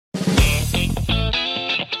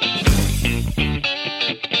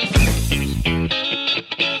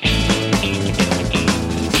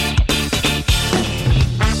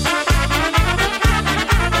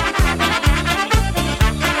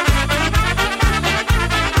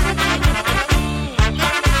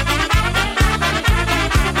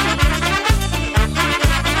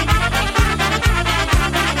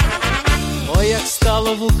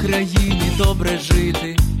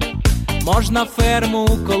можна ферму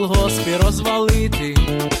у колгоспі розвалити,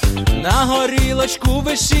 на горілочку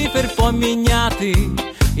весь шифер поміняти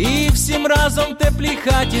і всім разом в теплій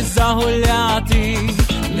хаті загуляти.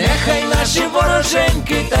 Нехай наші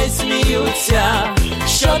вороженьки та й сміються,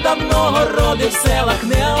 що давно городи в селах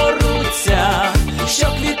не оруться, що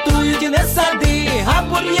квітують не сади, а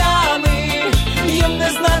бур'яни, їм не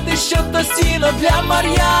знати, що то сіно для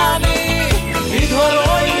Мар'яни. Під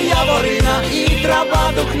горою яворина і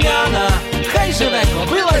трава духмяна, хай живе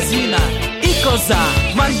кобила Зіна і коза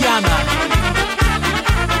Мар'яна.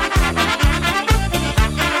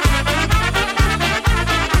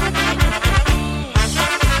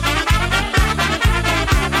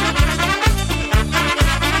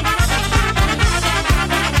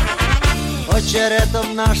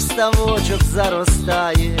 Очеретом наш ставочок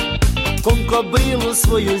заростає, кум кобилу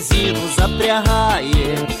свою Зіну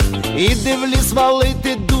запрягає, іди в ліс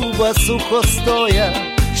валити дуба сухостоя,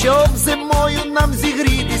 щоб зимою нам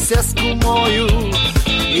зігрітися з кумою.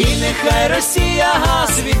 І нехай Росія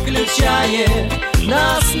газ відключає,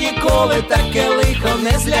 нас ніколи таке лихо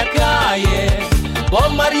не злякає, бо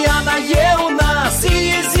Мар'яна є у нас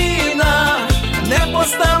і Зіна, не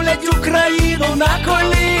поставлять Україну на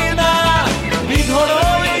коліна. Під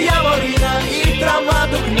горою яворина і трава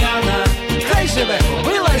духмяна, хай живе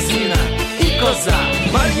кобила Зіна і коза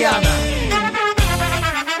Мар'яна.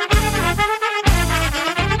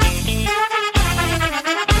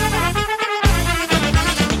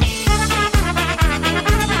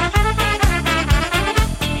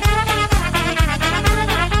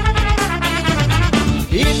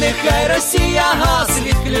 І нехай Росія газ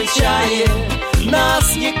відключає,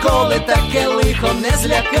 нас ніколи таке лихо не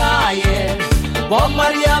злякає, бо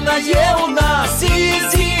Мар'яна є у нас і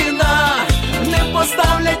Зіна, не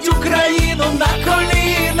поставлять Україну на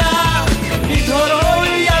коліна. Під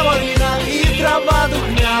горою яворина і трава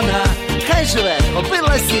духмяна, хай живе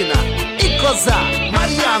кобила Зіна і коза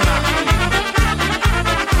Мар'яна.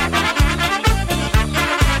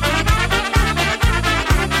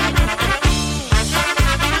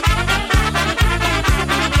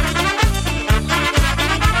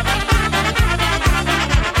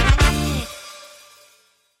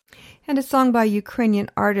 And a song by Ukrainian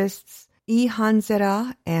artists E.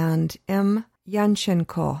 Hanzera and M.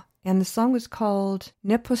 Yanchenko. And the song was called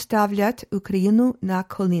Ne postavlyat Ukrainu na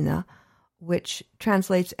kolina, which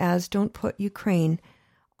translates as Don't Put Ukraine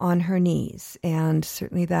on Her Knees. And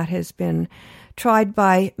certainly that has been tried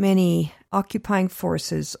by many occupying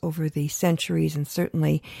forces over the centuries and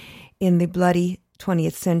certainly in the bloody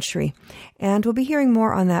 20th century. And we'll be hearing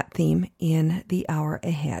more on that theme in the hour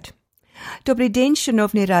ahead. Добрий день,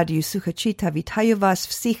 шановні радіослухачі, та вітаю вас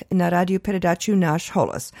всіх на радіопередачу «Наш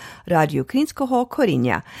голос» радіо українського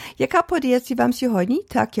коріння, яка подається вам сьогодні,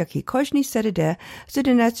 так як і кожній середи, з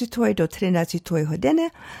 11 до 13 години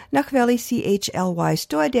на хвилі CHLY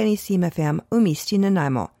 101.7 FM у місті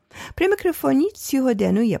Нанаймо. При мікрофоні цю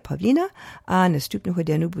годину є Павліна, а наступну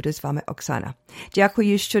годину буде з вами Оксана.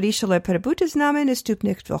 Дякую, що рішили перебути з нами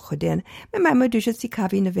наступних 2 годин. Ми маємо дуже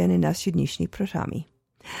цікаві новини на сьогоднішній програмі.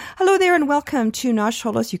 Hello there and welcome to Nash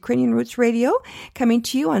Holos Ukrainian Roots Radio, coming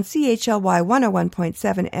to you on CHLY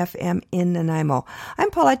 101.7 FM in Nanaimo.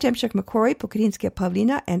 I'm Paula Demchuk-McQuarrie, Pokrinska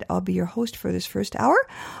Pavlina, and I'll be your host for this first hour.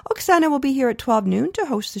 Oksana will be here at 12 noon to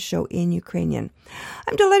host the show in Ukrainian.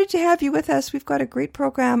 I'm delighted to have you with us. We've got a great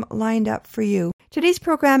program lined up for you. Today's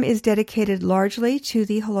program is dedicated largely to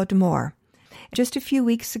the Holodomor. Just a few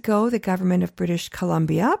weeks ago, the government of British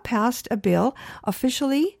Columbia passed a bill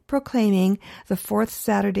officially proclaiming the 4th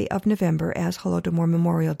Saturday of November as Holodomor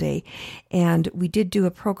Memorial Day. And we did do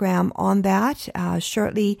a program on that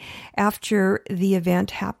shortly after the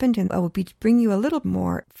event happened. And I will be bringing you a little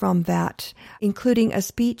more from that, including a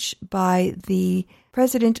speech by the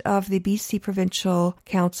president of the BC Provincial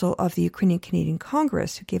Council of the Ukrainian Canadian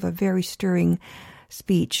Congress, who gave a very stirring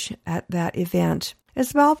speech at that event.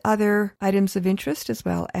 As well, other items of interest, as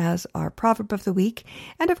well as our proverb of the week,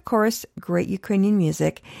 and of course, great Ukrainian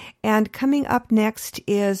music. And coming up next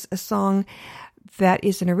is a song that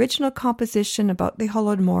is an original composition about the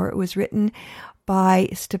Holodomor. It was written by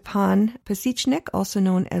Stepan Pasichnik, also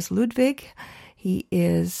known as Ludwig. He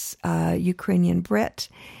is a Ukrainian Brit,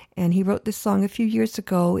 and he wrote this song a few years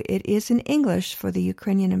ago. It is in English for the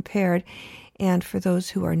Ukrainian impaired, and for those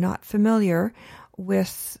who are not familiar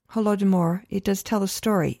with Holodomor, it does tell a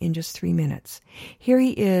story in just 3 minutes. Here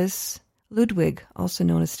he is, Ludwig, also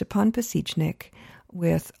known as Stepan Pasichnik,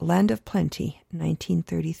 with Land of Plenty,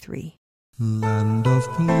 1933. Land of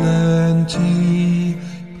Plenty,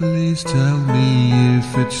 please tell me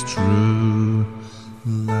if it's true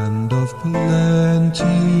Land of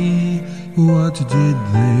plenty, what did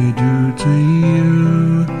they do to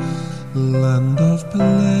you? Land of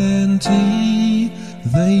plenty,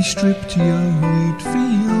 they stripped your wheat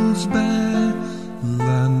fields bare.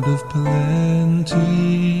 Land of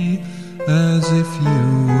plenty, as if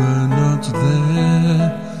you were not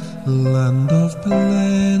there. Land of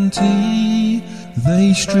plenty,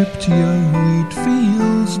 they stripped your wheat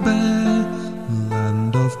fields bare.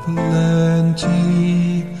 Land of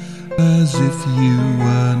plenty, as if you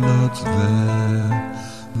were not there.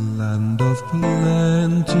 Land of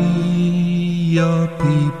plenty, your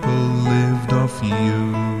people lived off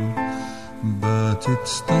you. But it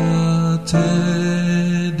started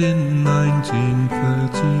in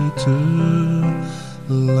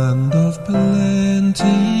 1932. Land of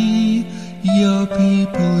plenty, your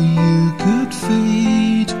people you could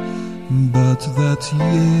feed. But that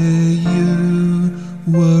year you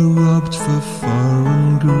were robbed for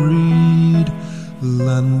foreign greed.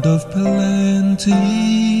 Land of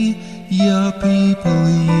plenty, your people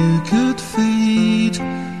you could feed.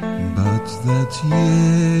 But that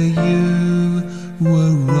year you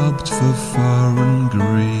were robbed for foreign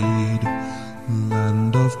greed.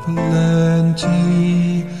 Land of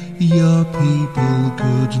plenty, your people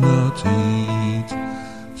could not eat.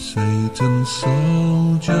 Satan's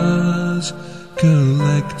soldiers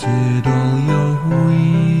collected all your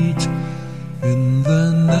wheat in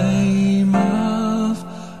the name of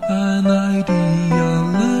an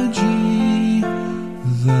ideology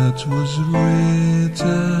that was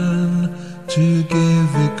written to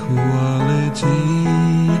give equality.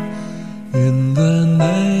 In the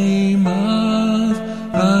name of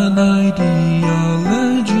an ideology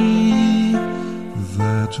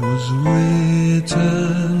that was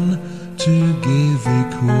written to give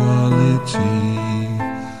equality.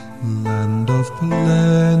 Land of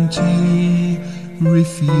plenty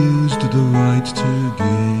refused the right to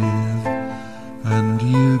give, and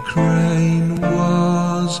Ukraine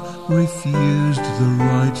was refused the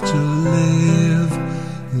right to live.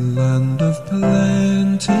 Land of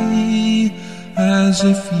plenty, as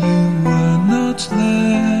if you were not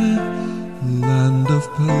there. Land of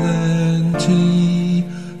plenty,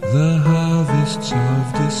 the harvests of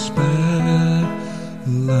despair.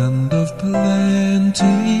 Land of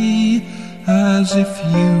plenty, as if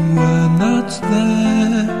you were not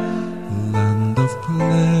there. Land of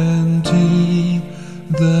plenty,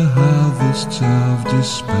 the harvests of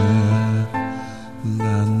despair.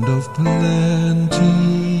 Land of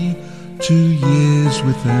plenty, 2 years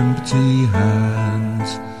with empty hands,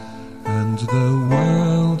 and the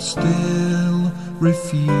world still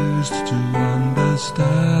refused to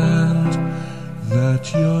understand that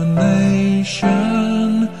your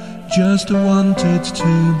nation just wanted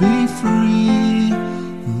to be free.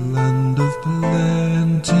 Land of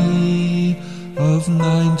plenty of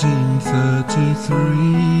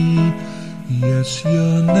 1933. Yes,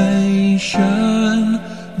 your nation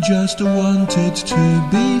just wanted to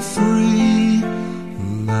be free.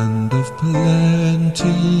 Land of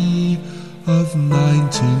plenty of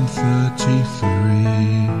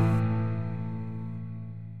 1933.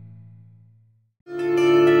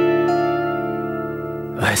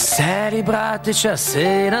 Веселі, брати,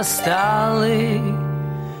 часи настали,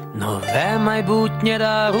 нове майбутнє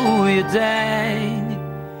дарує день.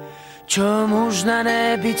 Чому ж на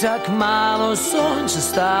небі так мало сонця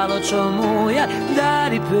стало? Чому я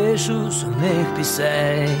далі пишу сумних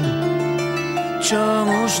пісень?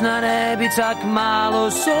 Чому ж на небі так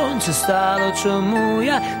мало сонця стало? Чому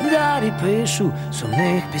я далі пишу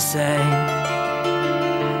сумних пісень?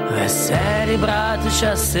 Веселі, брати,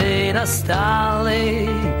 часи настали,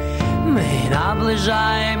 ми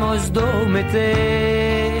наближаємось до мети.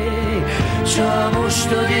 Чому ж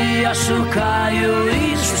тоді я шукаю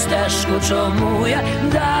іншу стежку? Чому я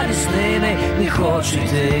далі з ними не хочу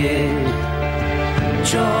йти?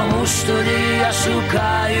 Чому ж тоді я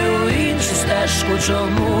шукаю іншу стежку?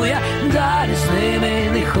 Чому я далі з ними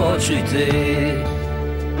не хочу йти?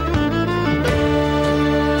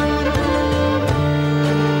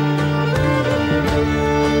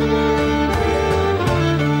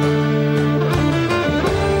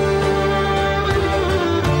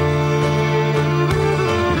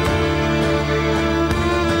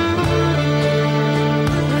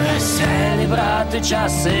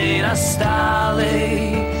 Часи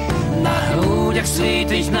настали, на грудях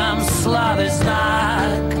світить нам слави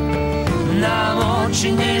знак, нам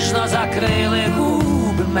очі ніжно закрили,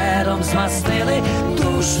 губи медом змастили,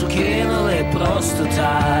 душу кинули просто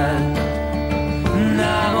так.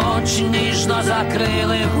 Нам очі ніжно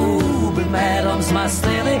закрили, губи медом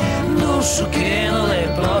змастили, душу кинули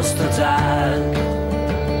просто так.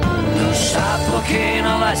 душа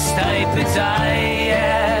покинулась та й питає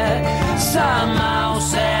сама у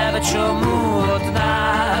себе, чому одна.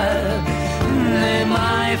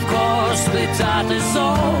 Немає в кого спитати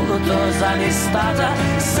золото замість тата,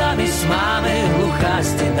 замість мами глуха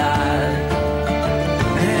стіна.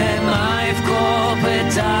 Немає в кого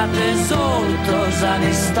питати золото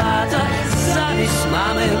замість тата, замість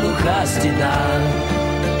мами глуха стіна.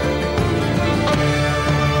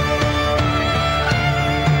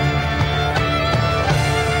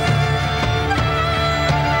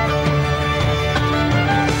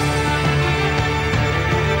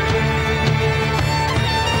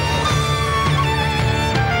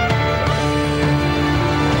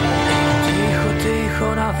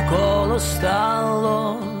 Навколо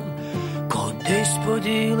стало, кудись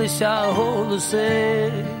поділися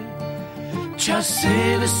голоси.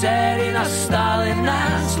 Часи веселі настали,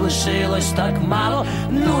 нас лишилось так мало,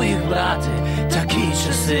 ну їх, брате, такі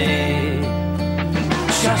часи.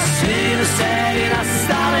 Часи веселі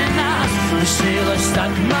настали, нас лишилось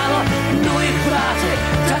так мало, ну їх, брате,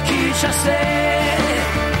 такі часи.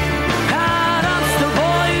 А нам з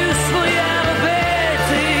тобою своє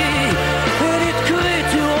робити,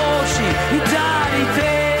 відкрити очі і далі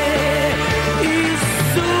йти.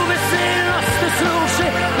 Ісу весело стиснувши,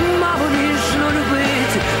 маму ніжно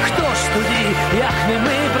любити. Хто ж тоді, як не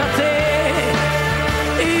ми, брати?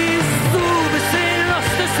 Ісу весело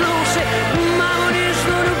стиснувши, маму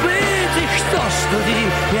ніжно любити. Хто ж тоді,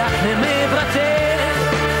 як не ми, брати?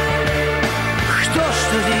 Хто ж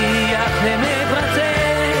тоді, як не ми, брати?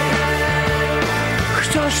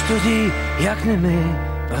 Хто ж тоді, як не ми,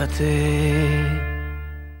 брати?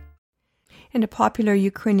 And a popular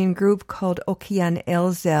Ukrainian group called Okean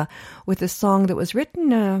Elze with a song that was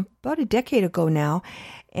written about a decade ago now.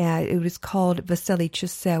 It was called Veseli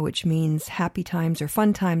Chase, which means happy times or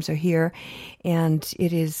fun times are here. And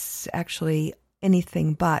it is actually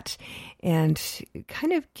anything but. And it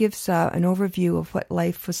kind of gives an overview of what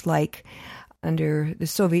life was like under the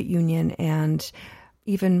Soviet Union and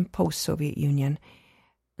even post-Soviet Union,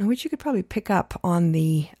 which you could probably pick up on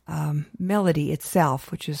the melody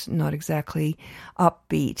itself, which is not exactly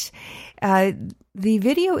upbeat. The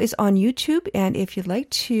video is on YouTube, and if you'd like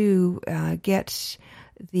to get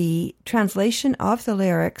the translation of the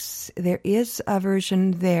lyrics, there is a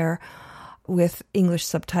version there with English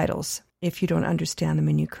subtitles if you don't understand them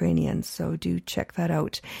in Ukrainian. So do check that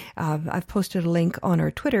out. I've posted a link on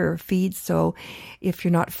our Twitter feed, so if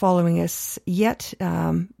you're not following us yet,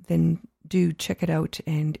 then do check it out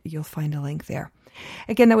and you'll find a link there.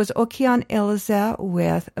 Again, that was Okean Elze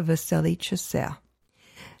with Veseli Chase.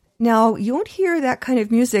 Now, you won't hear that kind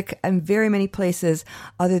of music in very many places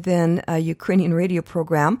other than a Ukrainian radio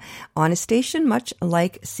program on a station much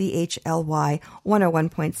like CHLY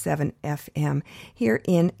 101.7 FM here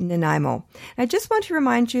in Nanaimo. I just want to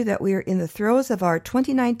remind you that we are in the throes of our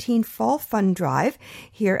 2019 Fall Fund Drive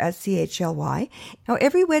here at CHLY. Now,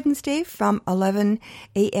 every Wednesday from 11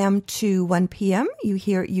 a.m. to 1 p.m., you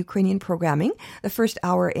hear Ukrainian programming, the first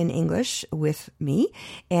hour in English with me,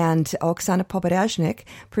 and Oksana Poborajnik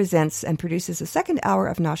presents and produces a second hour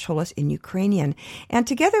of Nash Holos in Ukrainian. And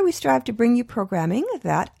together we strive to bring you programming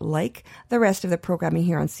that, like the rest of the programming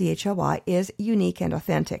here on CHLY, is unique and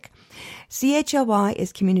authentic. CHLY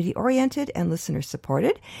is community-oriented and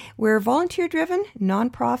listener-supported. We're volunteer-driven,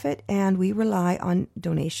 non-profit, and we rely on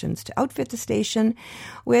donations to outfit the station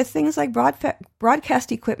with things like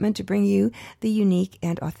broadcast equipment to bring you the unique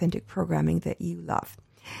and authentic programming that you love.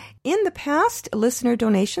 In the past, listener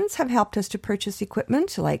donations have helped us to purchase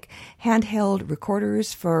equipment like handheld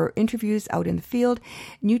recorders for interviews out in the field,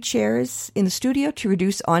 new chairs in the studio to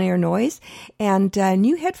reduce on-air noise, and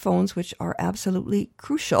new headphones, which are absolutely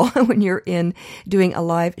crucial when you're doing a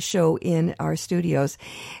live show in our studios.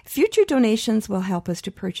 Future donations will help us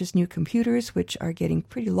to purchase new computers, which are getting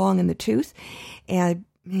pretty long in the tooth, and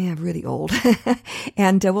really old.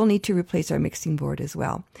 And we'll need to replace our mixing board as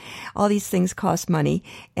well. All these things cost money,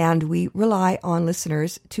 and we rely on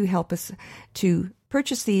listeners to help us to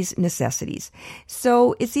purchase these necessities.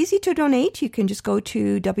 So it's easy to donate. You can just go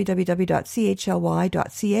to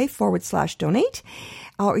www.chly.ca/donate,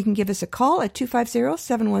 or you can give us a call at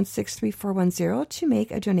 250-716-3410 to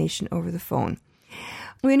make a donation over the phone.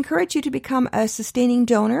 We encourage you to become a sustaining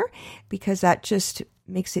donor because that just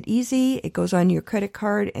makes it easy. It goes on your credit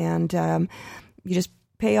card, and you just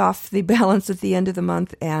pay off the balance at the end of the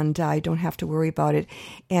month, and I don't have to worry about it.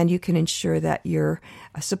 And you can ensure that your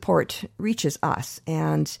support reaches us.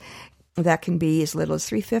 And That can be as little as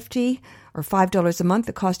 $3.50 or $5 a month,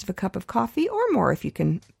 the cost of a cup of coffee, or more if you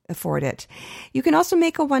can afford it. You can also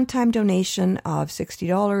make a one-time donation of $60,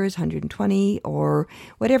 $120, or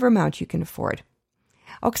whatever amount you can afford.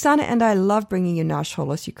 Oksana and I love bringing you Nash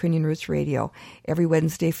Holos Ukrainian Roots Radio every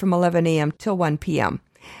Wednesday from 11 a.m. till 1 p.m.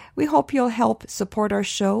 We hope you'll help support our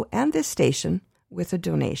show and this station with a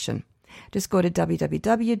donation. Just go to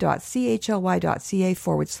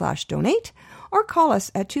www.chly.ca/donate or call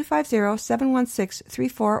us at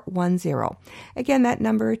 250-716-3410. Again, that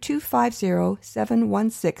number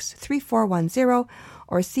 250-716-3410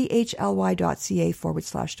 or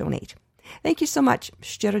chly.ca/donate. Thank you so much.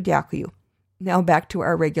 Szczero dziękuję. Now back to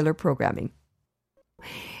our regular programming.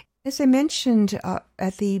 As I mentioned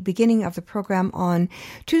at the beginning of the program, on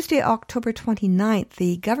Tuesday, October 29th,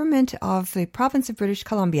 the government of the province of British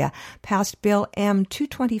Columbia passed Bill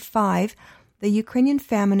M-225, the Ukrainian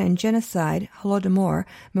Famine and Genocide Holodomor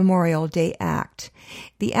Memorial Day Act.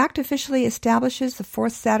 The act officially establishes the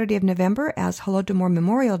fourth Saturday of November as Holodomor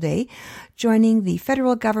Memorial Day, joining the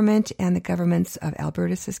federal government and the governments of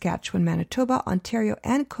Alberta, Saskatchewan, Manitoba, Ontario,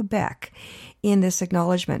 and Quebec in this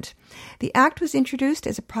acknowledgement. The act was introduced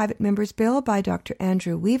as a private member's bill by Dr.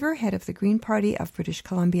 Andrew Weaver, head of the Green Party of British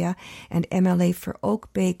Columbia and MLA for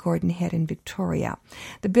Oak Bay, Gordon Head, and Victoria.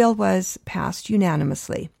 The bill was passed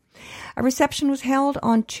unanimously. A reception was held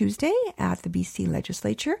on Tuesday at the BC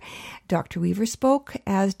Legislature. Dr. Weaver spoke,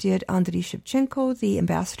 as did Andriy Shevchenko, the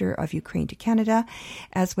ambassador of Ukraine to Canada,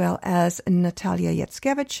 as well as Natalia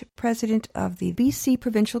Yatskevich, president of the BC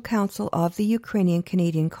Provincial Council of the Ukrainian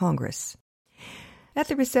Canadian Congress. At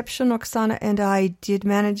the reception, Oksana and I did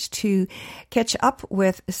manage to catch up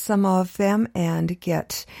with some of them and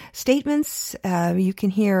get statements. You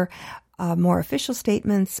can hear more official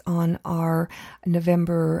statements on our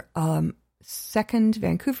November 2nd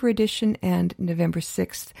Vancouver edition and November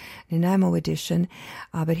 6th Nanaimo edition.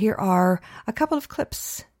 But here are a couple of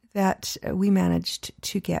clips that we managed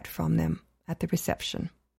to get from them at the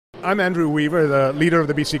reception. I'm Andrew Weaver, the leader of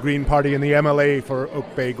the BC Green Party and the MLA for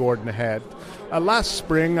Oak Bay, Gordon Head. Last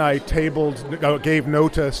spring, I gave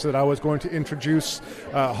notice that I was going to introduce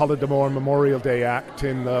Holodomor Memorial Day Act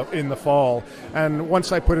in the fall. And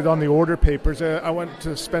once I put it on the order papers, I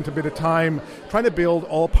spent a bit of time trying to build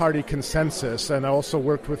all-party consensus. And I also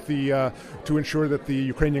worked with to ensure that the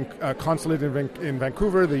Ukrainian consulate in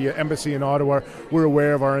Vancouver, the embassy in Ottawa, were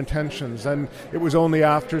aware of our intentions. And it was only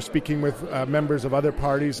after speaking with members of other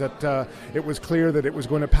parties that it was clear that it was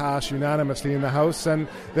going to pass unanimously in the House. And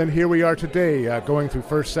then here we are today, going through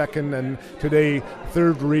first, second, and today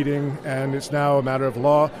third reading, and it's now a matter of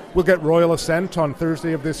law. We'll get royal assent on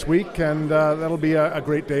Thursday of this week, and that'll be a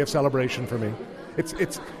great day of celebration for me. It's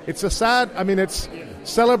a sad, it's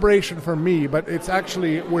celebration for me, but it's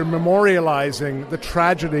actually, we're memorializing the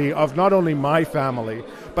tragedy of not only my family,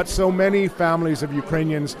 but so many families of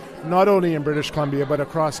Ukrainians, not only in British Columbia, but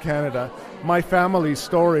across Canada. My family's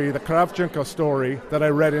story, the Kravchenko story that I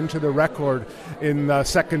read into the record in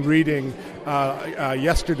second reading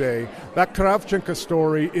yesterday, that Kravchenko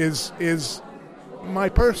story is my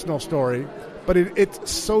personal story, but it's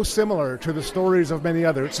so similar to the stories of many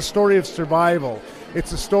others. It's a story of survival.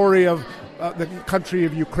 It's a story of the country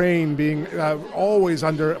of Ukraine being always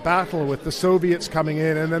under battle with the Soviets coming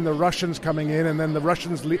in, and then the Russians coming in, and then the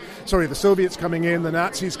Soviets coming in, the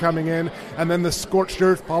Nazis coming in, and then the scorched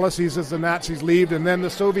earth policies as the Nazis leave, and then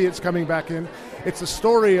the Soviets coming back in. It's a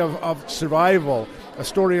story of survival, a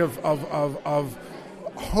story of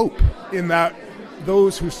hope, in that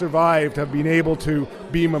those who survived have been able to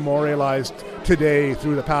be memorialized today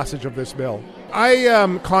through the passage of this bill.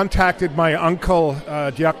 I contacted my uncle,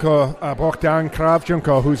 Dyako Bogdan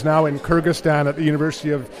Kravchenko, who's now in Kyrgyzstan at the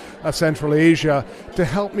University of Central Asia, to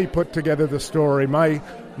help me put together the story. My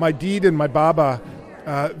dad and my baba,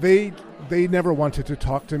 they never wanted to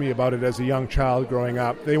talk to me about it as a young child growing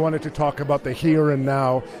up. They wanted to talk about the here and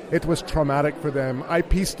now. It was traumatic for them. I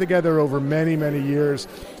pieced together over many, many years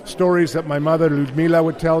stories that my mother Ludmila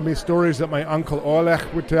would tell me, stories that my uncle Oleg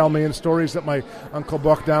would tell me, and stories that my uncle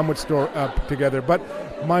Bogdan would put together. But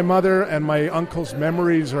my mother and my uncle's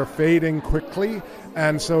memories are fading quickly,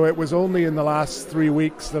 and so it was only in the last 3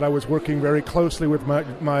 weeks that I was working very closely with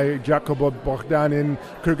my Jacob Bogdan in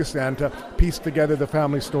Kyrgyzstan to piece together the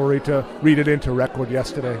family story, to read it into record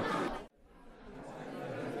yesterday.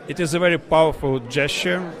 It is a very powerful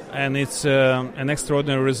gesture, and it's an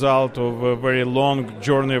extraordinary result of a very long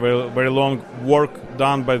journey, very long work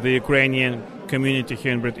done by the Ukrainian community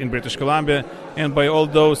here in British Columbia, and by all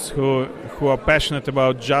those who are passionate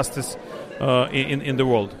about justice in the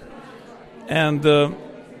world. And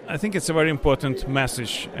I think it's a very important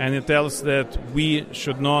message, and it tells that we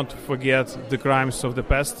should not forget the crimes of the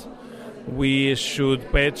past. We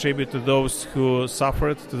should pay tribute to those who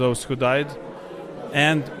suffered, to those who died,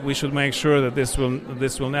 and we should make sure that this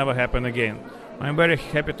will never happen again. I'm very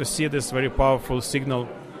happy to see this very powerful signal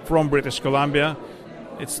from British Columbia.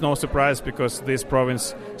 It's no surprise because this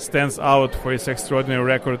province stands out for its extraordinary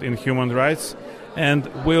record in human rights, and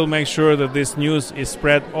we'll make sure that this news is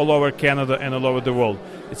spread all over Canada and all over the world.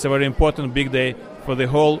 It's a very important big day for the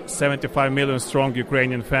whole 75 million strong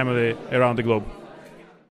Ukrainian family around the globe.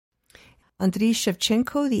 Andriy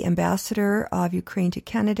Shevchenko, the ambassador of Ukraine to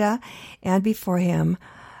Canada, and before him,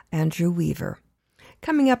 Andrew Weaver.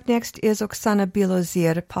 Coming up next is Oksana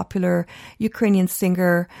Bilozir, a popular Ukrainian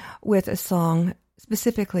singer with a song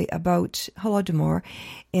specifically about Holodomor,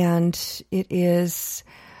 and it is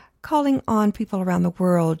calling on people around the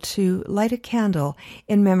world to light a candle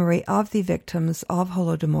in memory of the victims of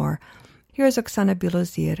Holodomor. Here's Oksana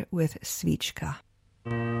Bilozir with Svichka.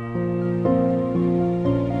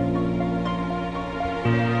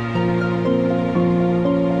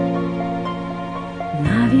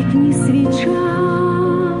 На вікні свіча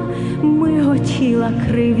миготіла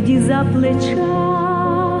кривді за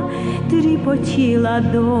плеча, тріпотіла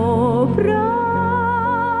до правди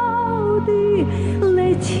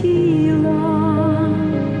летіла.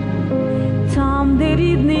 Там, де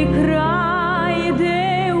рідний край,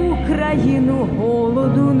 де Україну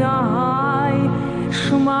голоду нагай,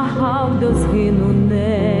 шмагав до згину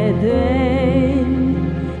не день,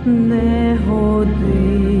 не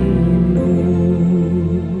годину.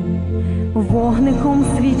 Вогником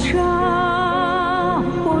свіча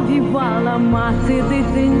повівала мати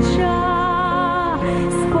дитинча,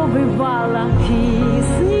 сповивала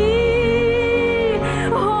пісні,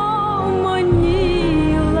 гомоніла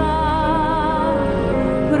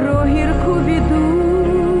про гірку біду,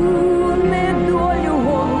 недолю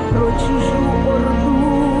голу, про чужу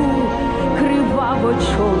орду, криваво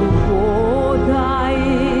чолу подай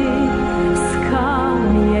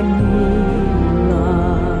скам'яніла.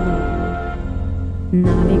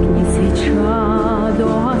 На вікні свіча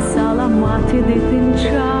догасала мати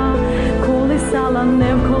дитинча, колисала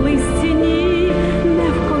не в колисці, ні, не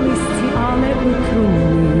в колисці, але у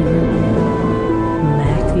труні.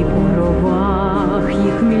 Мертві по гробах,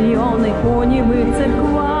 їх мільйони по німих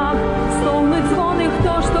церквах, стогнуть дзвони,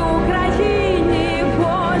 хто ж то в Україні,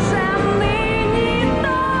 Боже, нині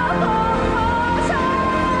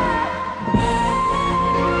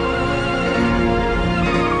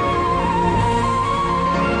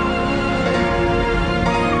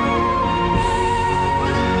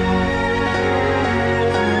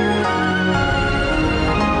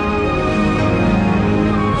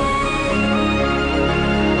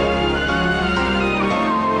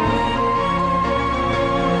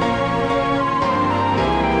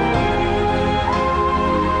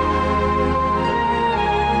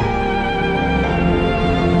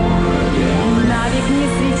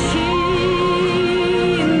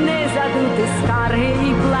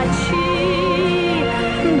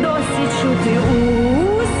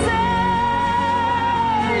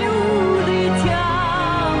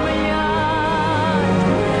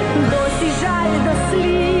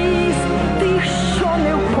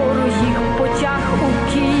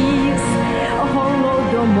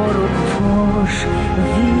допоможе.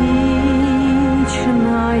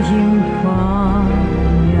 Вічна їм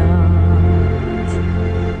пам'ять.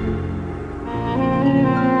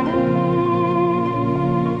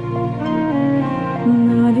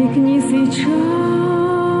 На вікні свіча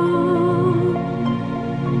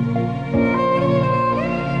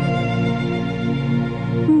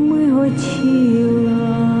миготіла.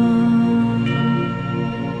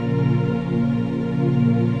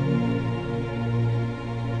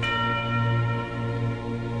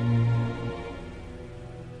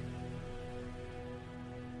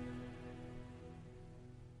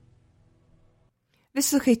 Ви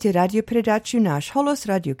слухаєте радіопередачу «Наш голос»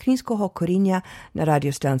 радіо українського коріння на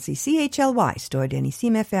радіостанції CHLY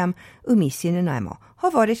 101.7 FM у місті Нанаймо.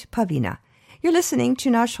 Говорить Павліна. You're listening to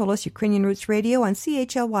 «Наш голос» Ukrainian Roots Radio on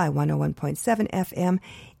CHLY 101.7 FM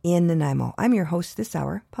in Nanaimo. I'm your host this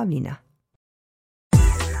hour, Pavlina.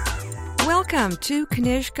 Welcome to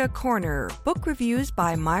Knyzhka Corner, book reviews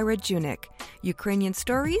by Myra Junik. Ukrainian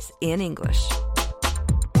stories in English.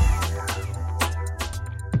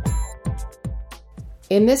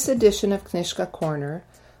 In this edition of Knyzhka Corner,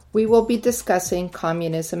 we will be discussing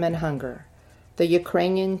communism and hunger, the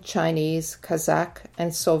Ukrainian, Chinese, Kazakh,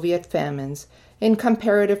 and Soviet famines in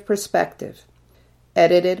comparative perspective,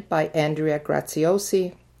 edited by Andrea Graziosi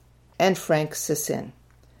and Frank Sissin.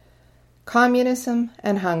 Communism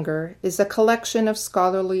and Hunger is a collection of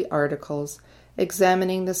scholarly articles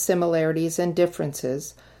examining the similarities and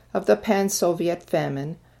differences of the pan-Soviet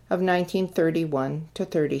famine of 1931 to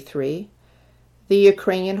 33, the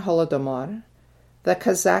Ukrainian Holodomor, the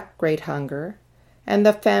Kazakh Great Hunger, and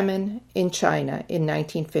the famine in China in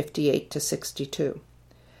 1958 to 62.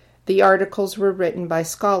 The articles were written by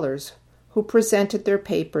scholars who presented their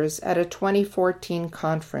papers at a 2014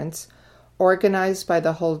 conference organized by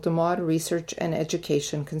the Holodomor Research and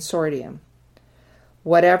Education Consortium.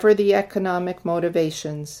 Whatever the economic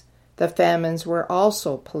motivations, the famines were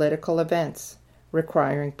also political events,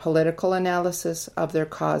 requiring political analysis of their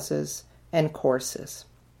causes and courses.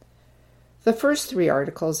 The first three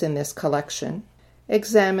articles in this collection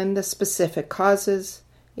examine the specific causes,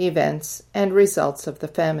 events, and results of the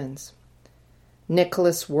famines.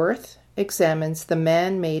 Nicholas Wirth examines the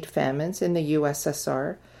man-made famines in the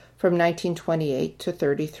USSR from 1928 to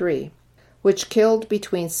 33, which killed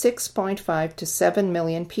between 6.5 to 7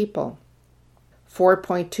 million people,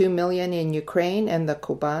 4.2 million in Ukraine and the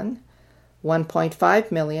Kuban,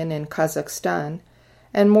 1.5 million in Kazakhstan,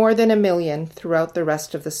 and more than 1 million throughout the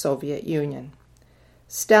rest of the Soviet Union.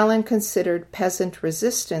 Stalin considered peasant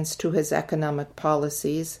resistance to his economic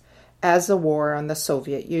policies as a war on the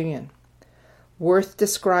Soviet Union. Wirth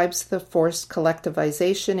describes the forced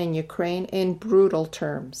collectivization in Ukraine in brutal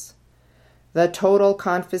terms. The total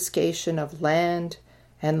confiscation of land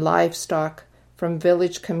and livestock from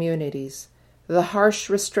village communities, the harsh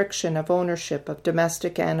restriction of ownership of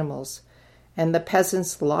domestic animals, and the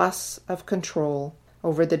peasants' loss of control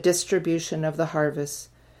over the distribution of the harvests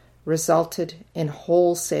resulted in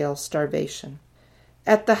wholesale starvation.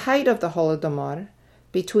 At the height of the Holodomor,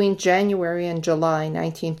 between January and July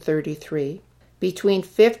 1933, between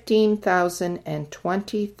 15,000 and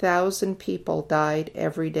 20,000 people died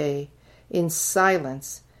every day in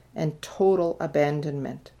silence and total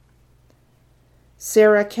abandonment.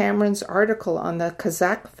 Sarah Cameron's article on the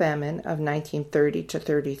Kazakh famine of 1930 to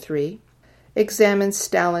 33 examines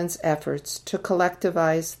Stalin's efforts to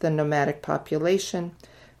collectivize the nomadic population,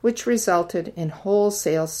 which resulted in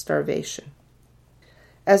wholesale starvation.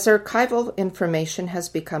 As archival information has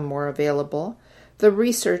become more available, the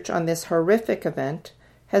research on this horrific event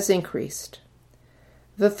has increased.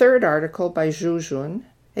 The third article by Zhu Jun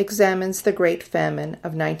examines the Great Famine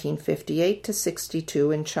of 1958 to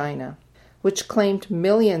 62 in China, which claimed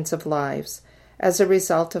millions of lives as a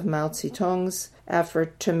result of Mao Zedong's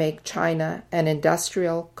effort to make China an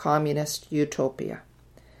industrial communist utopia.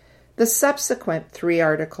 The subsequent three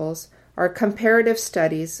articles are comparative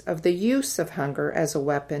studies of the use of hunger as a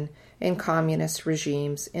weapon in communist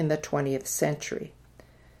regimes in the 20th century.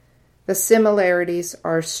 The similarities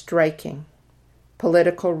are striking.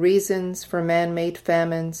 Political reasons for man-made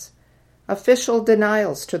famines, official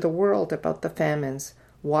denials to the world about the famines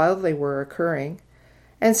while they were occurring,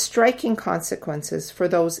 and striking consequences for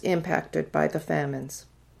those impacted by the famines.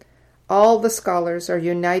 All the scholars are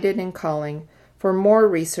united in calling for more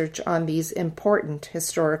research on these important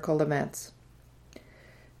historical events.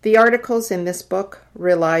 The articles in this book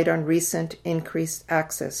relied on recent increased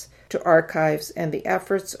access to archives and the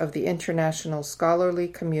efforts of the international scholarly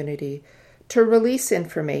community to release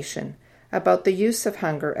information about the use of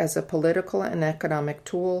hunger as a political and economic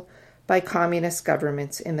tool by communist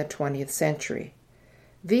governments in the 20th century.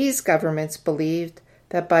 These governments believed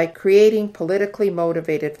that by creating politically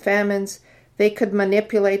motivated famines, they could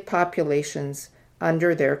manipulate populations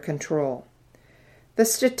under their control. The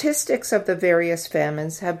statistics of the various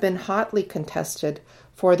famines have been hotly contested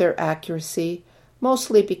for their accuracy,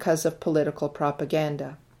 mostly because of political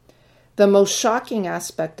propaganda. The most shocking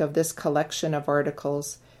aspect of this collection of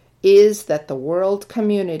articles is that the world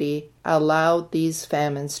community allowed these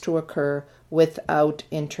famines to occur without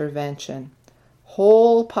intervention.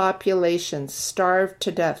 Whole populations starved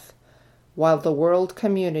to death while the world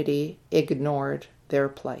community ignored their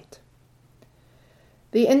plight.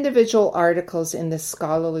 The individual articles in this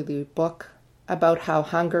scholarly book about how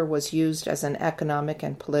hunger was used as an economic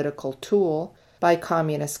and political tool by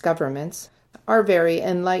communist governments are very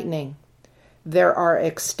enlightening. There are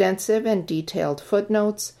extensive and detailed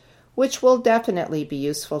footnotes, which will definitely be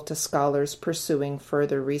useful to scholars pursuing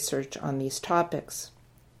further research on these topics.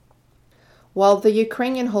 While the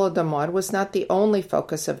Ukrainian Holodomor was not the only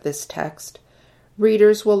focus of this text,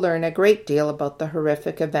 readers will learn a great deal about the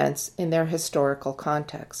horrific events in their historical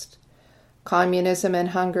context. Communism and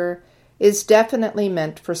Hunger is definitely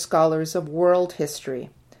meant for scholars of world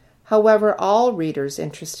history. However, all readers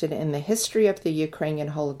interested in the history of the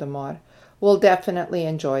Ukrainian Holodomor will definitely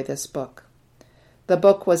enjoy this book. The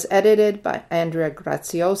book was edited by Andrea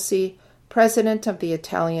Graziosi, president of the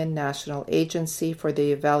Italian National Agency for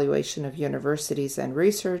the Evaluation of Universities and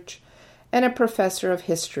Research, and a professor of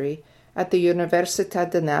history at the Università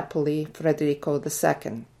di Napoli Federico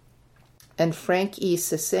II, and Frank E.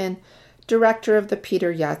 Sissin, director of the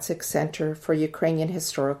Peter Yatsik Center for Ukrainian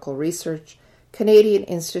Historical Research, Canadian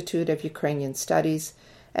Institute of Ukrainian Studies,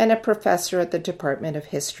 and a professor at the Department of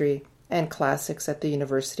History and Classics at the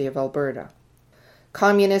University of Alberta.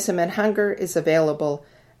 Communism and Hunger is available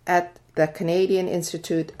at the Canadian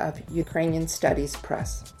Institute of Ukrainian Studies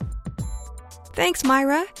Press. Thanks,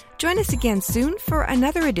 Myra. Join us again soon for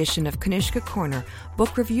another edition of Kanishka Corner,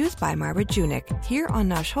 book reviews by Myra Junik, here on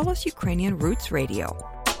Nash Holos Ukrainian Roots Radio.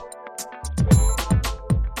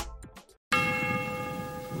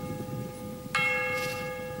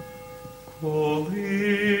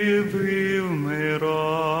 Коли ви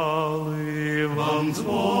вмирали, вам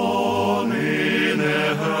дзвони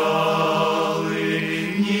не грали,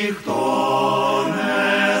 ніхто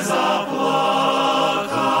не заплакав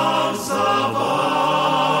за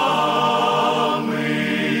вами,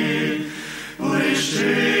 лиш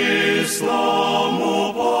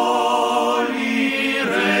чистому полі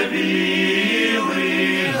ревіли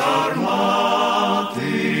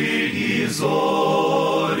гармати і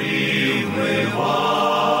зорі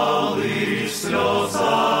вмивали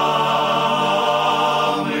сльозами,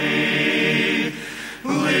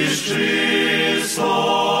 лиш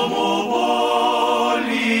чистому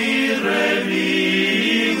полі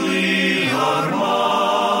ревіли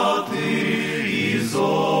гармати і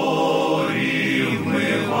зорі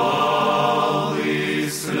вмивали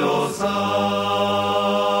сльозами.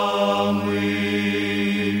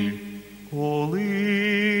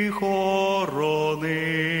 Коли хоронили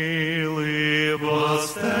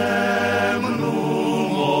вас темну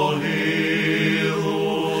могилу,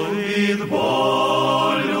 від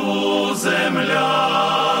болю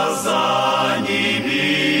земля заніміла,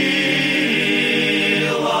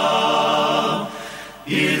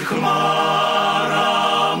 під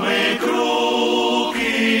хмарами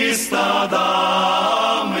круки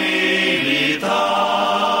стадами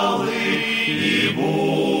літали, і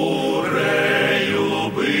бурею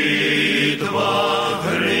битва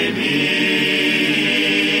гриміла,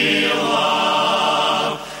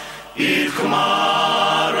 під хмарами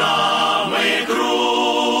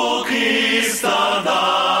круки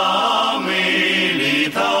стадами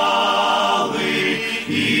літали,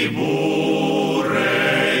 і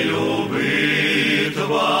бурею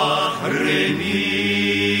битва гриміла.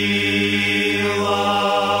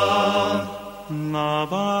 На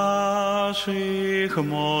ваших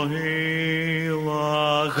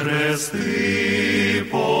могилах хрести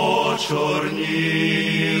почорніли,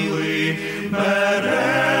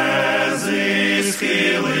 берези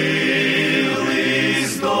схилились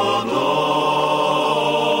додолу,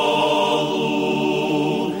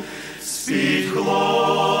 спіть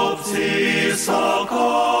хлопці,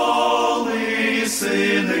 соколи,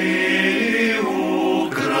 сини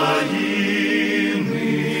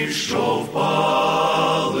України, що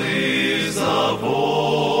впали за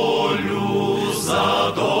волю,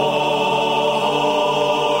 за долю.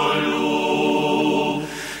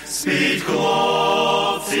 Спіть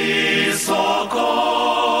хлопці,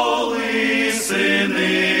 соколи,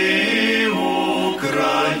 сини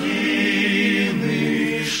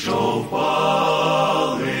України, що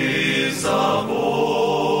впали за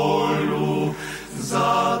волю,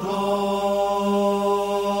 за долю.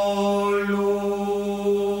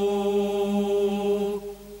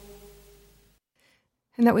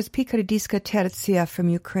 And that was Pikardiska Tertsia from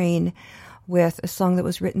Ukraine, with a song that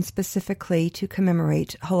was written specifically to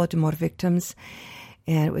commemorate Holodomor victims.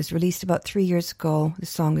 And it was released about 3 years ago. The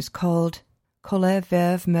song is called Kole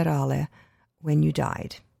Vev Merale, When You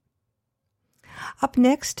Died. Up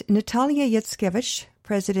next, Natalia Yatskevich,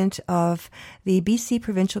 president of the BC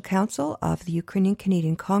Provincial Council of the Ukrainian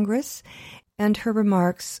Canadian Congress, and her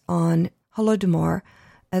remarks on Holodomor,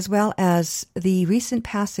 as well as the recent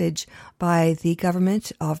passage by the government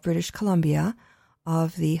of British Columbia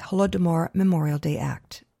of the Holodomor Memorial Day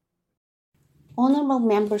Act. Honorable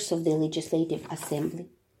members of the Legislative Assembly,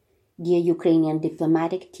 dear Ukrainian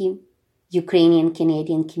diplomatic team, Ukrainian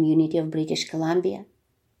Canadian community of British Columbia,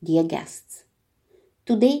 dear guests.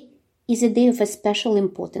 Today is a day of a special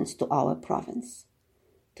importance to our province.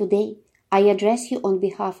 Today, I address you on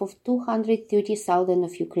behalf of 230,000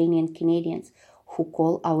 of Ukrainian Canadians who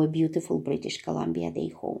call our beautiful British Columbia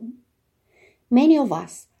their home. Many of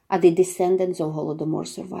us are the descendants of Holodomor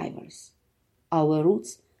survivors. Our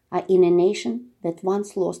roots are in a nation that once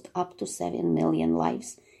lost up to 7 million lives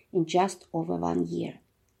in just over 1 year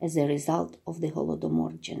as a result of the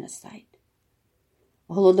Holodomor genocide.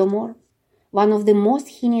 Holodomor one of the most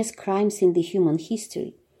heinous crimes in the human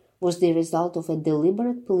history, was the result of a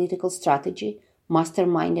deliberate political strategy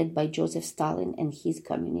masterminded by Joseph Stalin and his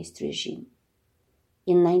communist regime.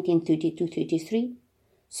 In 1932-33,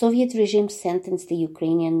 Soviet regime sentenced the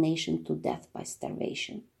Ukrainian nation to death by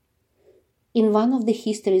starvation. In one of the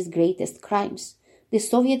history's greatest crimes, the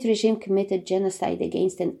Soviet regime committed genocide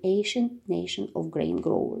against an ancient nation of grain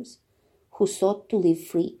growers who sought to live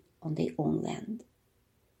free on their own land.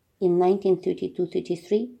 In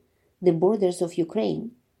 1932-33, the borders of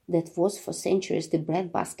Ukraine, that was for centuries the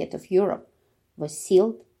breadbasket of Europe, was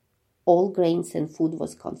sealed, all grains and food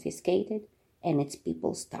was confiscated, and its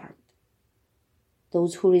people starved.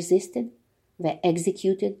 Those who resisted were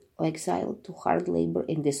executed or exiled to hard labor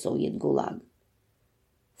in the Soviet Gulag.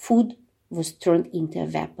 Food was turned into a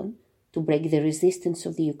weapon to break the resistance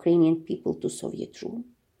of the Ukrainian people to Soviet rule.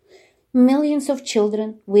 Millions of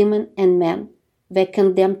children, women, and men were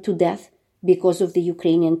condemned to death because of the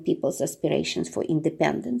Ukrainian people's aspirations for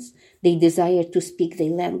independence, their desire to speak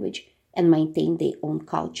their language and maintain their own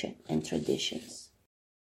culture and traditions.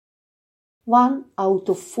 1 out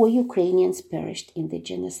of 4 Ukrainians perished in the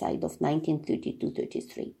genocide of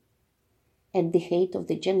 1932-33. At the height of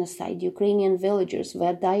the genocide, Ukrainian villagers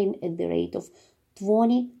were dying at the rate of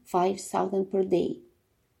 25,000 per day,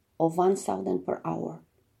 or 1,000 per hour,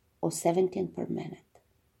 or 17 per minute.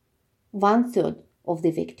 1/3 of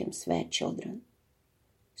the victims were children.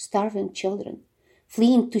 Starving children,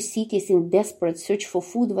 fleeing to cities in desperate search for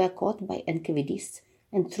food, were caught by NKVDists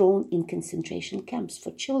and thrown in concentration camps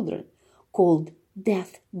for children, called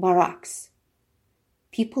death barracks.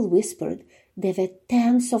 People whispered there were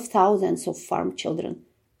tens of thousands of farm children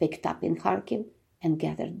picked up in Kharkiv and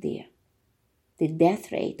gathered there. The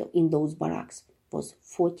death rate in those barracks was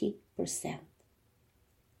 40%.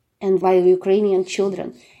 And while Ukrainian children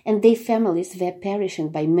and their families were perishing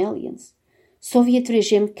by millions, Soviet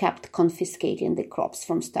regime kept confiscating the crops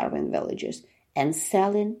from starving villagers and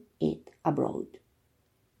selling it abroad.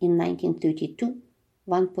 In 1932,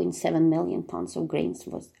 1.7 million tons of grains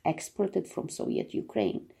was exported from Soviet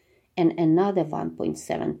Ukraine, and another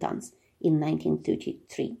 1.7 tons in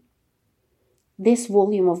 1933. This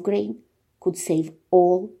volume of grain could save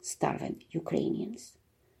all starving Ukrainians.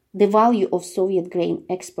 The value of Soviet grain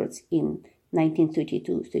exports in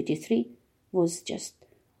 1932-33 was just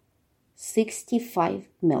 $65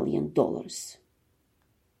 million.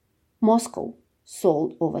 Moscow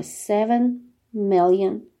sold over 7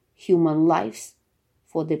 million human lives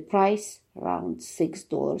for the price around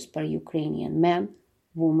 $6 per Ukrainian man,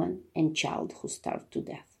 woman, and child who starved to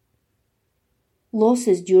death.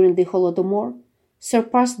 Losses during the Holodomor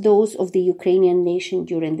surpassed those of the Ukrainian nation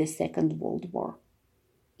during the Second World War.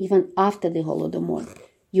 Even after the Holodomor,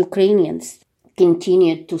 Ukrainians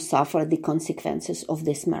continued to suffer the consequences of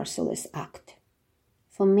this merciless act.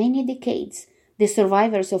 For many decades, the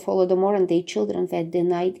survivors of Holodomor and their children were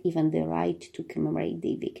denied even the right to commemorate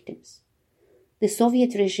their victims. The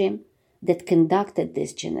Soviet regime that conducted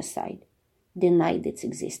this genocide denied its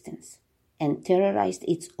existence and terrorized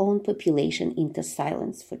its own population into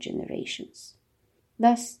silence for generations.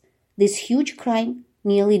 Thus, this huge crime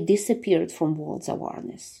nearly disappeared from world's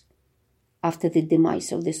awareness. After the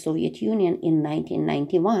demise of the Soviet Union in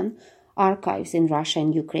 1991, archives in Russia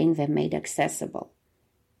and Ukraine were made accessible,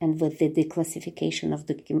 and with the declassification of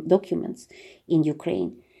documents in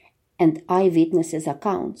Ukraine and eyewitnesses'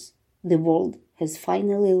 accounts, the world has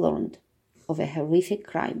finally learned of a horrific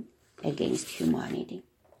crime against humanity.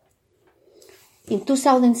 In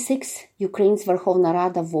 2006, Ukraine's Verkhovna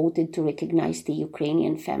Rada voted to recognize the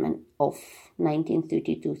Ukrainian famine of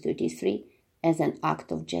 1932-33 as an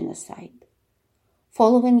act of genocide.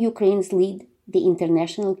 Following Ukraine's lead, the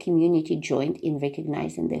international community joined in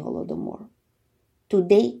recognizing the Holodomor. To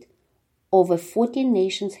date, over 14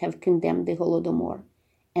 nations have condemned the Holodomor,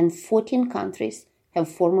 and 14 countries have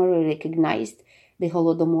formally recognized the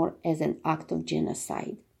Holodomor as an act of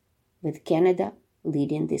genocide, with Canada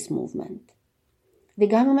leading this movement. The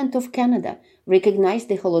government of Canada recognized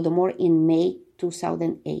the Holodomor in May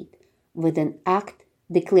 2008 with an act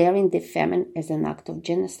declaring the famine as an act of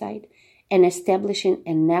genocide and establishing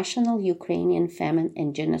a National Ukrainian Famine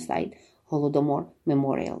and Genocide Holodomor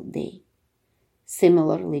Memorial Day.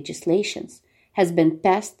 Similar legislations has been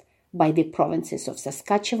passed by the provinces of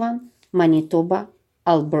Saskatchewan, Manitoba,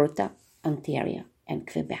 Alberta, Ontario, and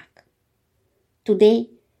Quebec. Today,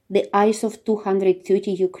 the eyes of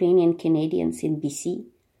 230 Ukrainian Canadians in BC,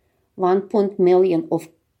 1 million of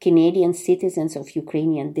Canadian citizens of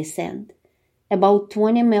Ukrainian descent, about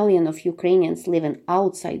 20 million of Ukrainians living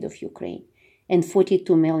outside of Ukraine, and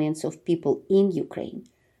 42 million of people in Ukraine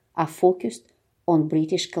are focused on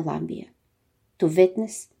British Columbia to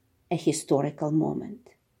witness a historical moment.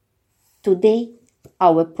 Today,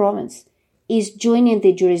 our province is joining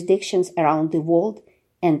the jurisdictions around the world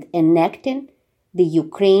and enacting the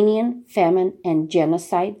Ukrainian Famine and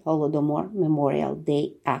Genocide Holodomor Memorial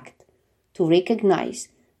Day Act to recognize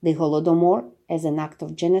the Holodomor as an act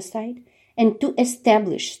of genocide and to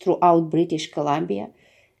establish throughout British Columbia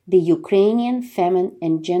the Ukrainian Famine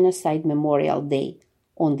and Genocide Memorial Day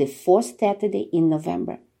on the fourth Saturday in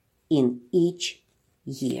November in each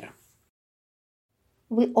year.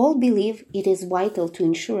 We all believe it is vital to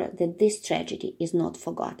ensure that this tragedy is not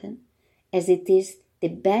forgotten, as it is the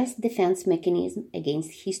best defense mechanism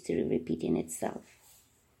against history repeating itself.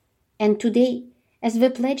 And today, as we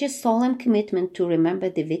pledge a solemn commitment to remember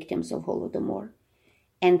the victims of Holodomor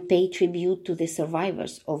and pay tribute to the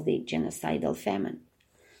survivors of the genocidal famine,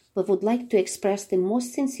 we would like to express the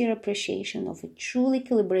most sincere appreciation of the truly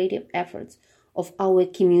collaborative efforts of our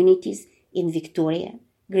communities in Victoria,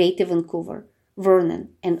 Greater Vancouver, Vernon,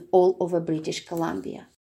 and all over British Columbia.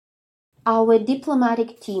 Our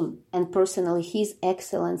diplomatic team, and personally His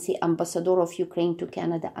Excellency Ambassador of Ukraine to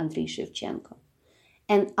Canada, Andriy Shevchenko,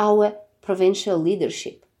 and our provincial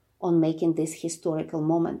leadership on making this historical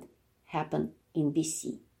moment happen in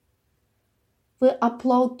BC. We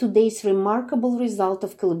applaud today's remarkable result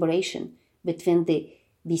of collaboration between the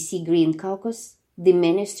BC Green Caucus, the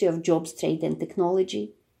Ministry of Jobs, Trade and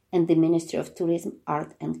Technology, and the Ministry of Tourism,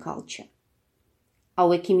 Art and Culture.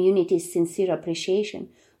 Our community's sincere appreciation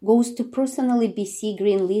goes to personally BC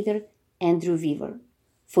Green leader Andrew Weaver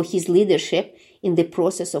for his leadership in the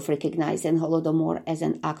process of recognizing Holodomor as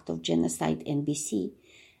an act of genocide in BC,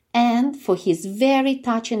 and for his very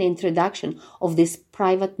touching introduction of this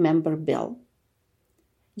private member bill.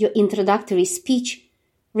 Your introductory speech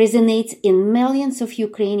resonates in millions of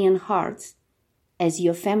Ukrainian hearts, as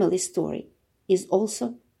your family story is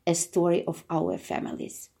also a story of our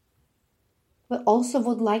families. We also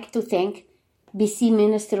would like to thank BC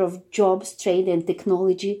Minister of Jobs, Trade and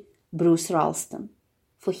Technology, Bruce Ralston,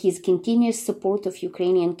 for his continuous support of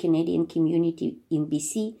Ukrainian Canadian community in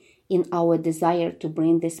BC in our desire to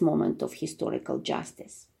bring this moment of historical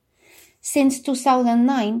justice. Since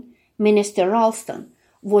 2009, Minister Ralston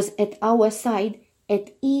was at our side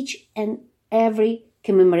at each and every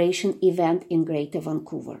commemoration event in Greater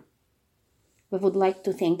Vancouver. We would like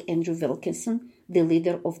to thank Andrew Wilkinson, the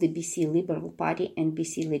leader of the BC Liberal Party and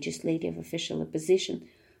BC Legislative Official Opposition,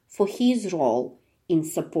 for his role in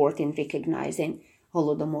supporting recognizing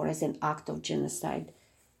Holodomor as an act of genocide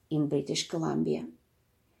in British Columbia.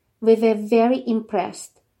 We were very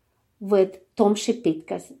impressed with Tom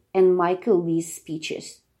Shepitka's and Michael Lee's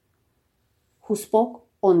speeches, who spoke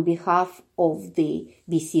on behalf of the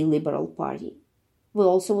BC Liberal Party. We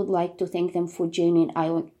also would like to thank them for joining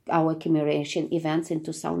our commemoration events in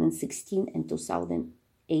 2016 and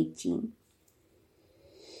 2018.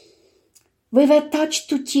 We were touched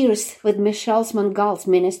to tears with Michelle Mangal's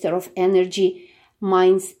Minister of Energy,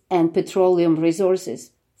 Mines and Petroleum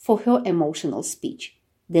Resources for her emotional speech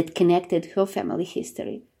that connected her family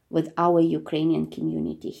history with our Ukrainian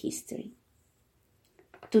community history.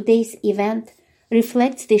 Today's event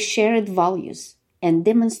reflects the shared values and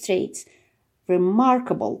demonstrates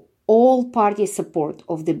remarkable all-party support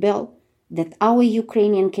of the bill that our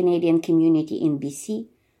Ukrainian Canadian community in BC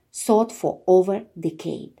sought for over a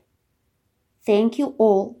decade. Thank you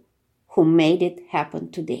all who made it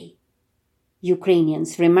happen today.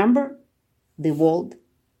 Ukrainians remember, the world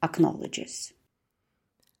acknowledges.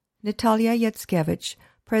 Natalia Yatskevich,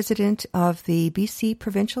 President of the BC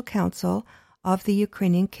Provincial Council of the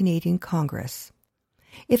Ukrainian Canadian Congress.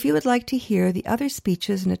 If you would like to hear the other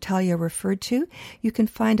speeches Natalia referred to, you can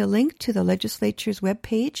find a link to the legislature's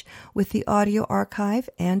webpage with the audio archive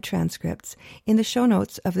and transcripts in the show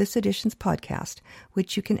notes of this edition's podcast,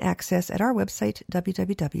 which you can access at our website,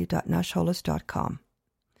 www.nashholos.com.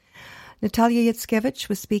 Natalia Yatskevich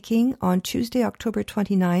was speaking on Tuesday, October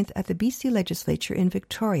 29th at the BC Legislature in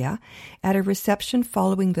Victoria at a reception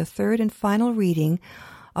following the third and final reading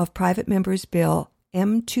of Private Member's Bill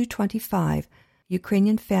M225,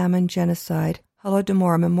 Ukrainian Famine Genocide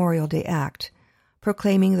Holodomor Memorial Day Act,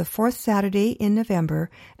 proclaiming the fourth Saturday in November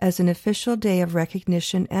as an official day of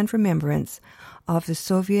recognition and remembrance of the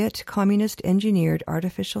Soviet communist-engineered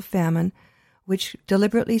artificial famine which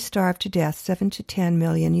deliberately starved to death 7 to 10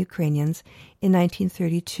 million Ukrainians in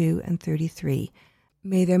 1932 and 33.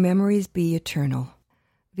 May their memories be eternal.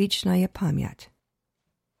 Vichnaya Pamyat.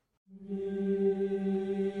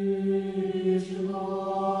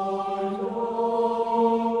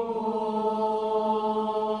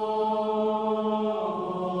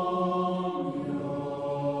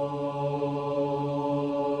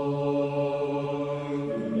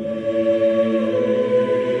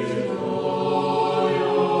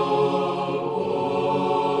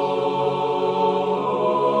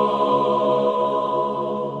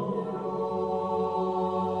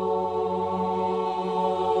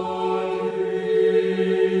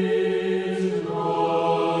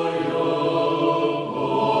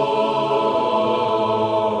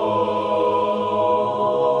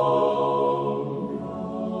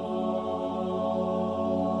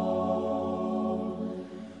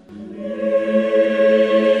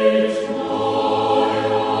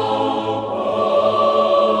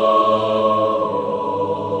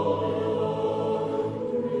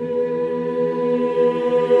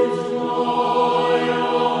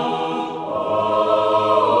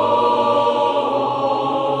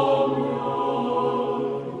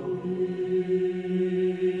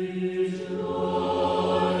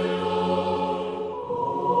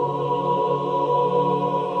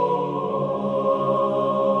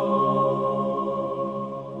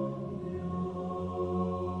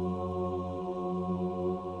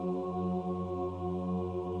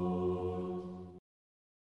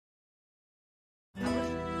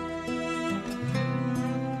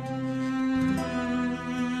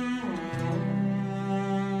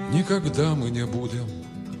 Никогда мы не будем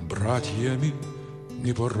братьями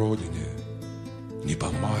ни по родине, ни по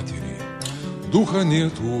матери. Духа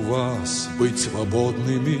нет у вас быть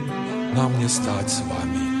свободными, нам не стать с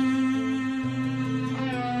вами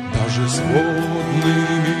даже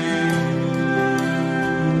сводными.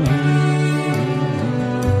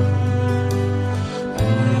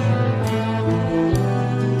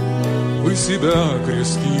 Вы себя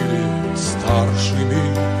крестили старшими,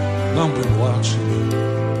 нам бы младшими,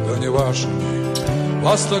 да не вашими.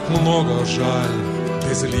 Вас так много, жаль,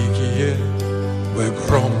 безликие, вы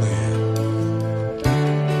огромные.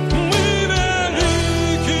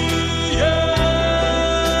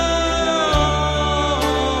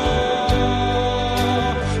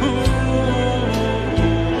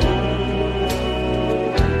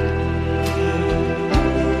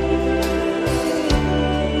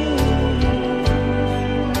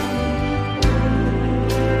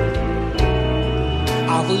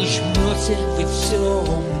 Вы все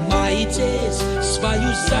маетесь,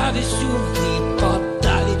 свою завистью вы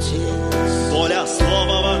подавитесь. Воля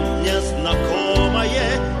слова вам незнакомое,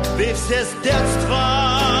 вы все с детства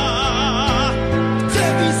в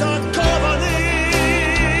цепи закованы.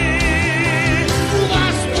 У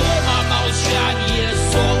вас дома молчание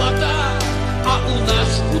золота, а у нас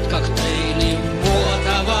жгут коктейли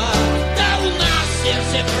Молотова. Да у нас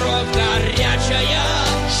сердце кровь горячая,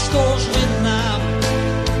 что ж вы нам?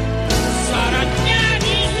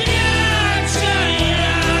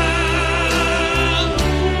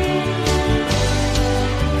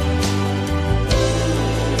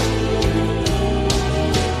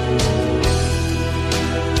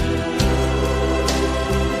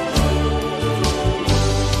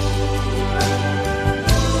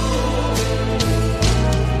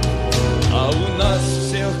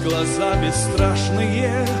 Глаза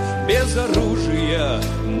бесстрашные, без оружия,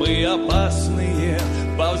 мы опасные,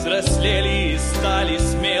 повзрослели и стали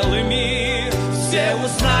смелыми, все у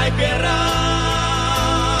снайперов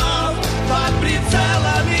под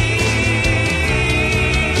прицелами.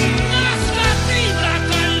 Нас коты на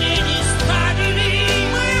колени ставили,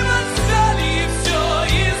 мы восстали и все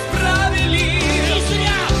исправили. И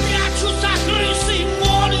зря прячутся крысы,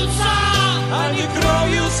 молятся, они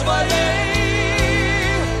кровью своей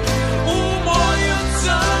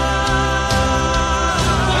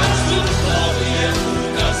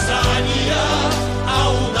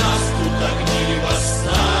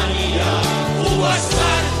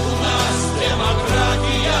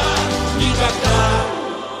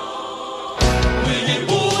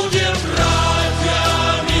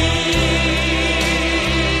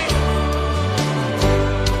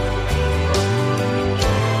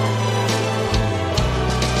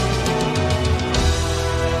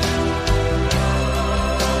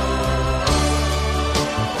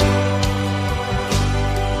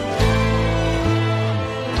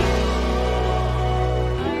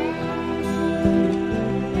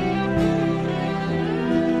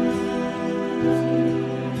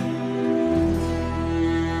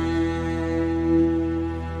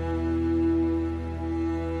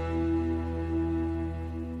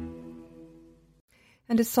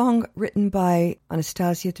And a song written by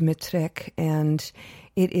Anastasia Dmitrek, and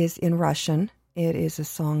it is in Russian. It is a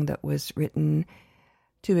song that was written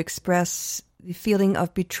to express the feeling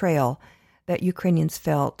of betrayal that Ukrainians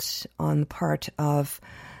felt on the part of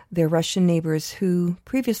their Russian neighbors who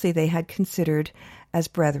previously they had considered as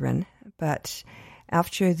brethren. But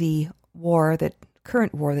after the war, that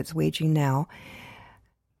current war that's waging now,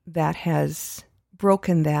 that has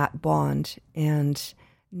broken that bond, and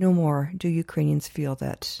no more do Ukrainians feel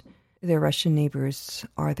that their Russian neighbors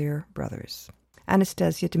are their brothers.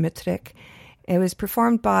 Anastasia Dmitrek. It was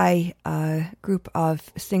performed by a group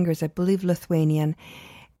of singers, I believe Lithuanian,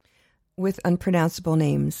 with unpronounceable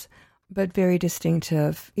names, but very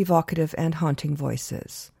distinctive, evocative, and haunting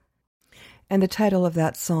voices. And the title of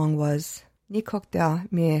that song was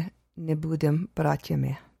Nikogda me ne budem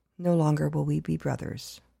bratями. No longer will we be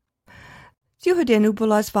brothers. Цю годину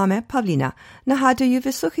була з вами Павліна. Нагадую,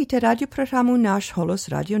 ви слухаєте радіопрограму «Наш голос»,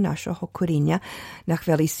 радіо нашого коріння на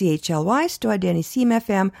хвилі CHLY 101.7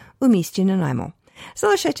 FM у місті Нанаймо.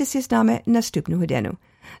 Залишайтеся з нами наступну годину.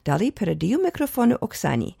 Далі передаю мікрофону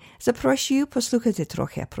Оксані. Запрошую послухати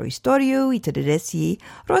трохи про історію і традиції,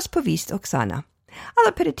 розповість Оксана.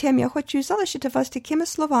 Але перед тим я хочу залишити вас такими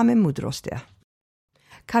словами мудрості.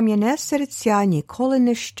 Кам'яне серця ніколи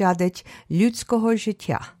не щадить людського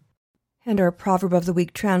життя. And our proverb of the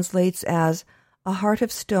week translates as, a heart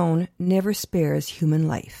of stone never spares human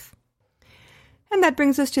life. And that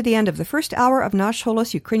brings us to the end of the first hour of Nash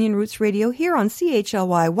Holos Ukrainian Roots Radio here on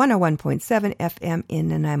CHLY 101.7 FM in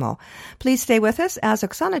Nanaimo. Please stay with us as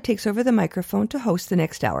Oksana takes over the microphone to host the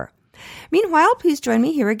next hour. Meanwhile, please join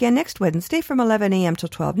me here again next Wednesday from 11 a.m. till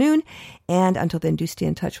 12 noon. And until then, do stay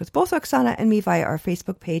in touch with both Oksana and me via our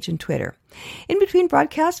Facebook page and Twitter. In between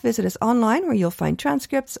broadcasts, visit us online where you'll find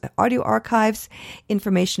transcripts, audio archives,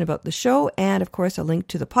 information about the show, and of course, a link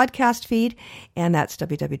to the podcast feed. And that's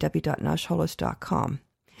www.nashholos.com.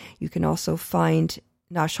 You can also find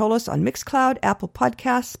Nash Holos on Mixcloud, Apple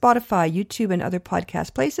Podcasts, Spotify, YouTube, and other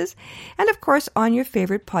podcast places, and of course on your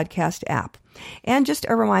favorite podcast app. And just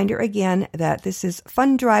a reminder again that this is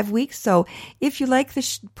Fund Drive Week, so if you like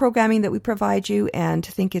the programming that we provide you and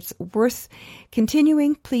think it's worth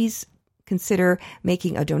continuing, please consider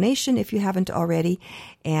making a donation if you haven't already,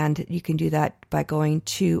 and you can do that by going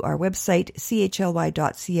to our website,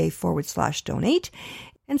 chly.ca/donate,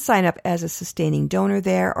 and sign up as a sustaining donor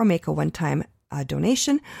there, or make a one-time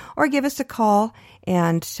donation, or give us a call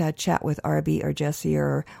and chat with Arby or Jesse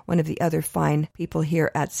or one of the other fine people here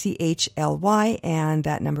at CHLY, and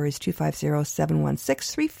that number is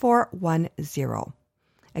 250-716-3410.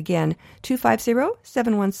 Again,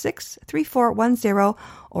 250-716-3410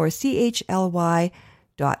 or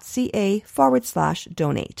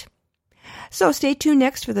chly.ca/donate. So stay tuned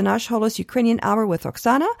next for the Nash Holos Ukrainian Hour with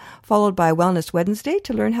Oksana, followed by Wellness Wednesday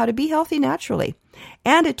to learn how to be healthy naturally.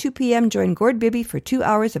 And at 2 p.m., join Gord Bibby for 2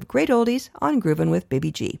 hours of great oldies on Groovin' with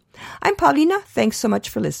Bibby G. I'm Paulina. Thanks so much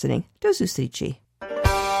for listening. Do zустрічі.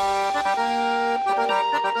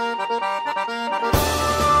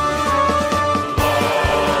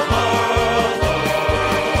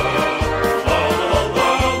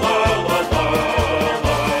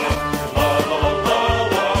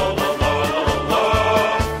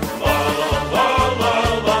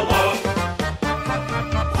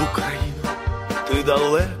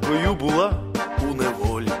 Далекою була, у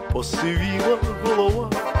неволі посивіла голова.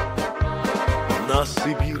 На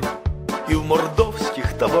Сибіру і в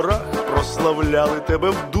мордовських таборах прославляли тебе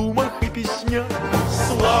в думах і піснях.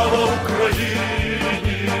 Слава Україні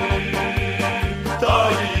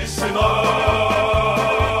та її синам,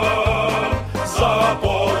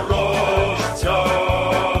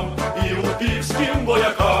 запорожцям і лутівським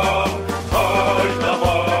воякам,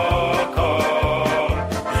 гайдамакам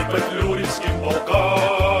і петлюрівським полкам.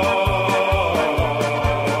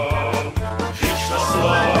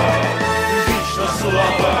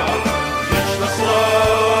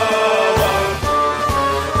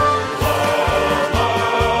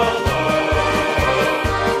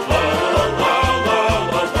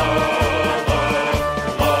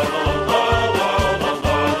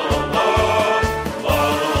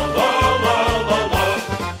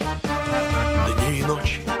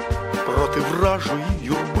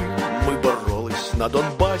 На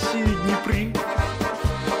Донбасі і Дніпрі,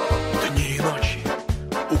 дні і ночі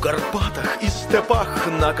у Карпатах і степах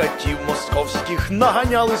на катів московських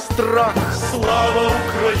наганяли страх. Слава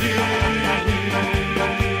Україні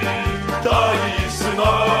та її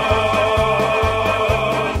синам,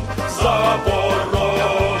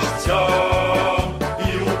 запорожцям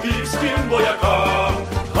і лутівським воякам,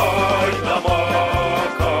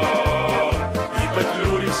 гайдамакам і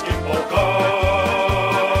петлюрівським полкам.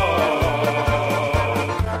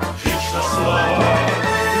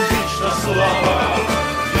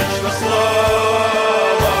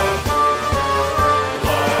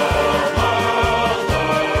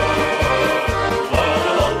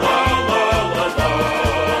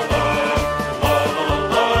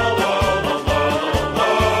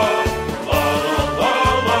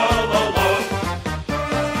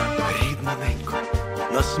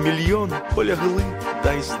 Мільйони полягли,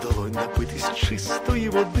 дай з долонь напитись чистої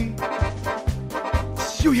води.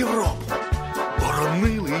 Всю Європу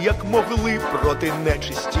боронили, як могли, проти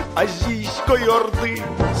нечисті азійської орди.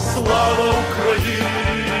 Слава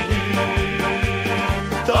Україні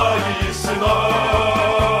та її синам,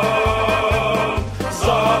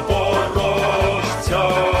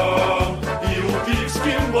 запорожцям і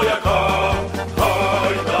лутівським воякам,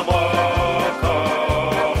 гайдамакам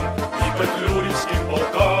і петлюрівським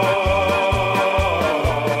полкам.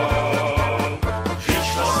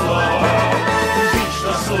 Вічна слава,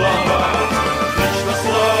 вічна слава, вічна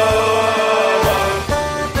слава.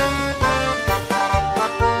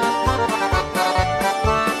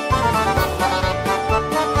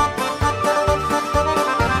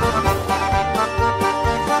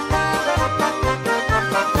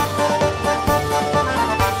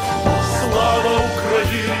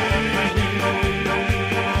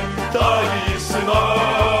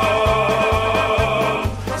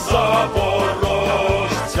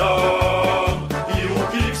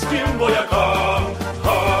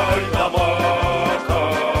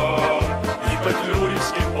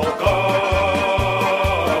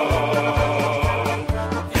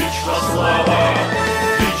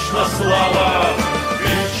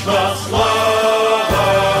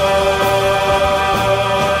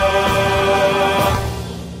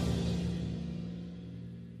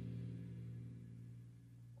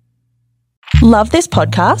 Love this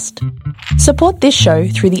podcast? Support this show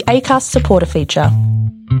through the Acast supporter feature.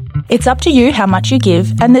 It's up to you how much you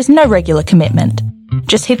give, and there's no regular commitment.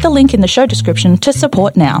 Just hit the link in the show description to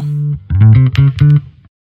support now.